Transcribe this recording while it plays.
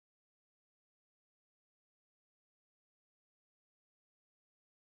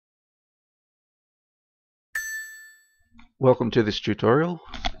Welcome to this tutorial.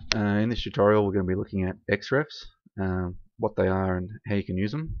 In this tutorial we're going to be looking at xrefs, what they are and how you can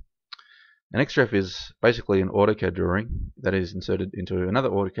use them. An xref is basically an AutoCAD drawing that is inserted into another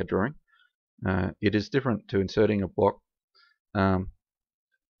AutoCAD drawing. It is different to inserting a block,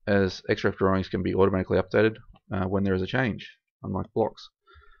 as xref drawings can be automatically updated when there is a change, unlike blocks.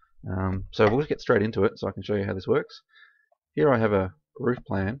 So we'll get straight into it so I can show you how this works. Here I have a roof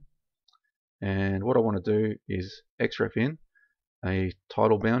plan, and what I want to do is xref in a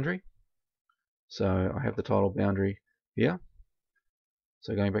title boundary. So I have the title boundary here.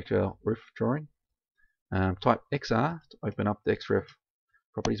 So going back to our roof drawing, type XR to open up the XRef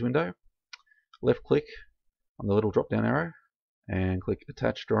properties window. Left click on the little drop down arrow and click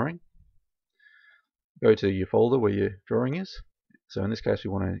attach drawing. Go to your folder where your drawing is. So in this case we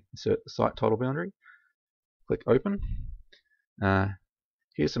want to insert the site title boundary. Click open.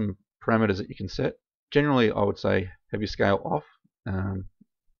 Here's some parameters that you can set. Generally I would say have your scale off.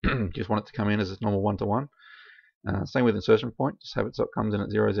 Just want it to come in as a normal 1:1. Same with insertion point, just have it so it comes in at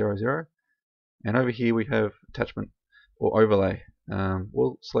 0, 0, 0. And over here we have attachment or overlay.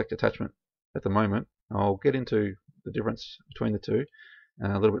 We'll select attachment at the moment. I'll get into the difference between the two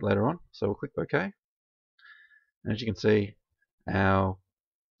a little bit later on. So we'll click OK. And as you can see, our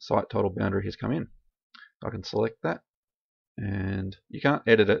site title boundary has come in. I can select that, and you can't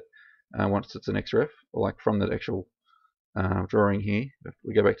edit it once it's an xref, or like from the actual drawing here. If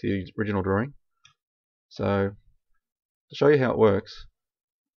we go back to the original drawing. So to show you how it works,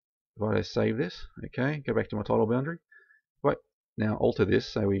 if I save this, okay, go back to my title boundary. Right, now alter this,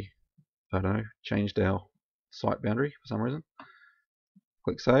 so we, I don't know, changed our site boundary for some reason.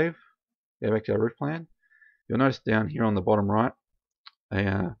 Click save, go back to our roof plan. You'll notice down here on the bottom right,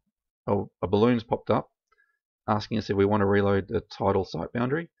 a balloon's popped up asking us if we want to reload the title site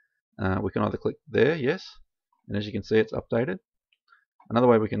boundary. We can either click there, yes, and as you can see it's updated. Another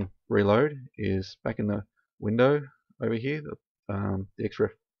way we can reload is back in the window over here, the xref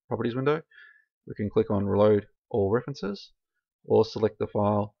properties window. We can click on reload all references, or select the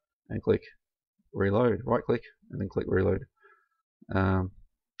file and click reload, right click and then click reload. So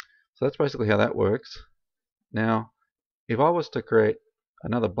that's basically how that works. Now if I was to create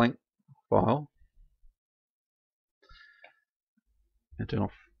another blank file and turn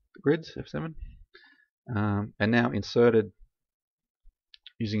off the grids, F7, and now inserted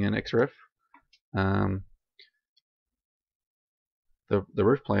using an xref the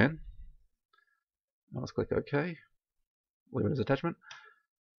roof plan, let's click OK, leave it as attachment,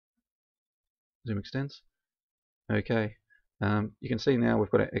 zoom extends. Okay, you can see now we've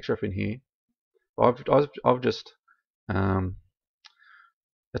got an xref in here. I've just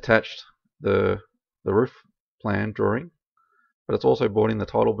attached the roof plan drawing, but it's also brought in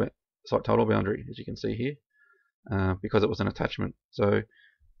the site title boundary, as you can see here, because it was an attachment. So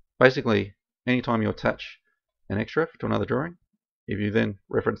basically, anytime you attach an xref to another drawing, if you then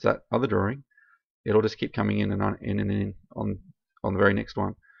reference that other drawing, it'll just keep coming in and in on the very next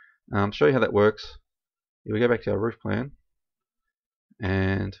one. To show you how that works, if we go back to our roof plan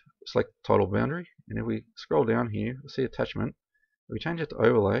and select title boundary, and if we scroll down here, we'll see attachment. If we change it to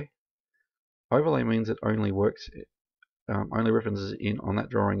overlay, overlay means it only works, only references in on that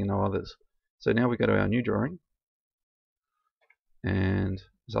drawing and no others. So now we go to our new drawing, and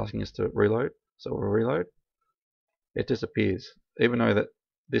it's asking us to reload, so we'll reload. It disappears, even though that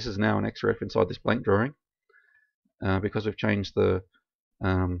this is now an xref inside this blank drawing, because we've changed the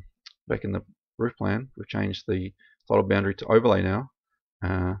back in the roof plan, we've changed the title boundary to overlay now.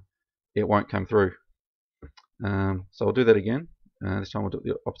 It won't come through. So I'll do that again. This time we'll do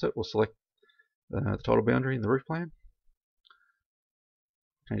the opposite. We'll select the title boundary in the roof plan,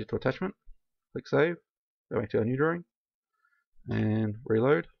 change it to attachment, click save, go back to our new drawing, and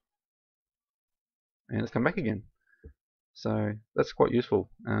reload, and it's come back again. So that's quite useful.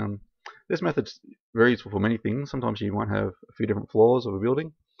 This method's very useful for many things. Sometimes you might have a few different floors of a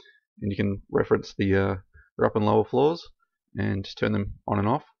building, and you can reference the upper and lower floors and just turn them on and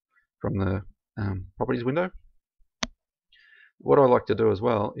off from the properties window. What I like to do as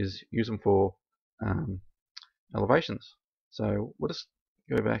well is use them for elevations. So we'll just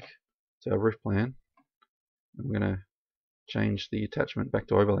go back to our roof plan. I'm going to change the attachment back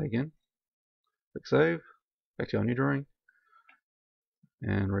to overlay again. Click save, back to our new drawing,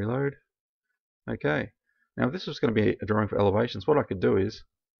 and reload. Okay, now if this was going to be a drawing for elevations, what I could do is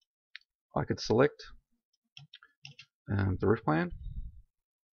I could select the roof plan,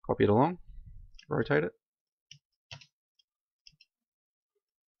 copy it along, rotate it,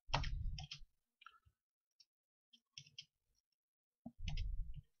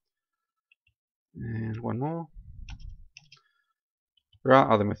 and one more, There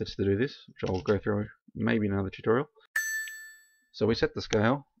are other methods to do this, which I'll go through maybe in another tutorial. So we set the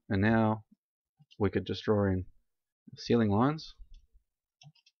scale, and now we could just draw in ceiling lines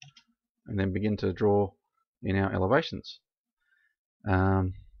and then begin to draw in our elevations.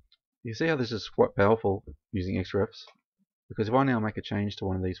 You see how this is quite powerful using Xrefs, because if I now make a change to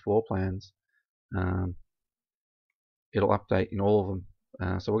one of these floor plans, it'll update in all of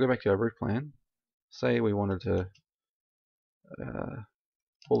them. So we'll go back to our roof plan. Say we wanted to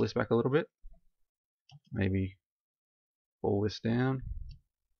pull this back a little bit, maybe pull this down,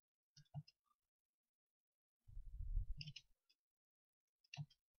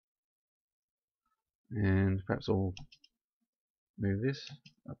 and perhaps we'll move this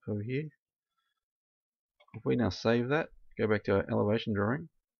up over here. If we now save that, go back to our elevation drawing,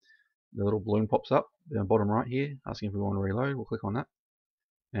 the little balloon pops up down bottom right here, asking if we want to reload. We'll click on that,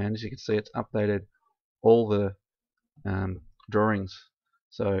 and as you can see, it's updated all the drawings.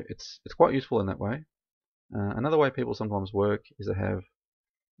 So it's quite useful in that way. Another way people sometimes work is to have,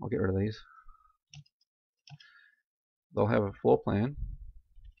 I'll get rid of these, they'll have a floor plan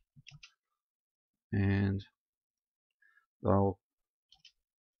and they'll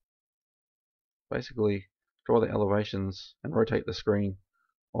basically draw the elevations and rotate the screen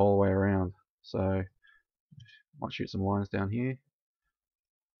all the way around. So might shoot some lines down here.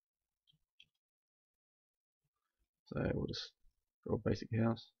 So we'll just draw a basic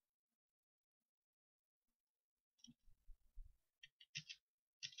house.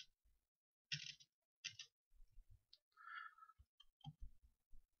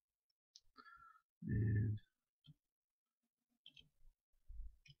 And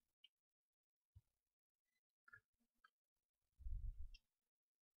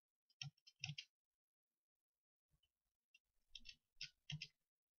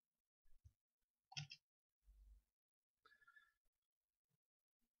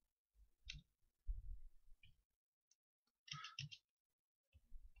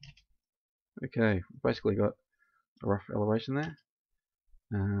okay, basically got a rough elevation there.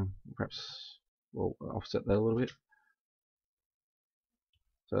 Perhaps we'll offset that a little bit.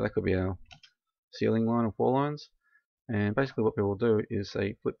 So that could be our ceiling line and floor lines. And basically what people do is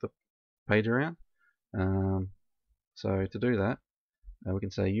they flip the page around. So to do that, we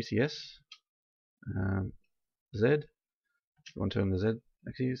can say UCS Z. If you want to turn the Z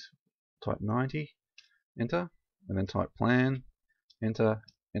axis, type 90, enter, and then type plan, enter,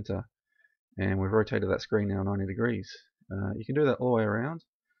 enter, and we've rotated that screen now 90 degrees. You can do that all the way around,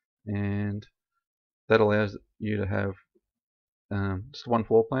 and that allows you to have just one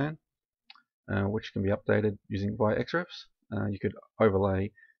floor plan, which can be updated using via Xrefs. You could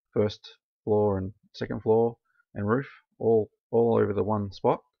overlay first floor and second floor and roof all over the one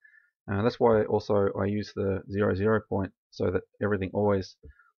spot. That's why also I use the 0, 0 point, so that everything always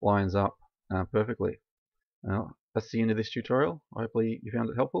lines up perfectly. That's the end of this tutorial. Hopefully you found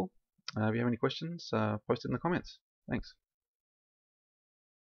it helpful. If you have any questions, post it in the comments. Thanks.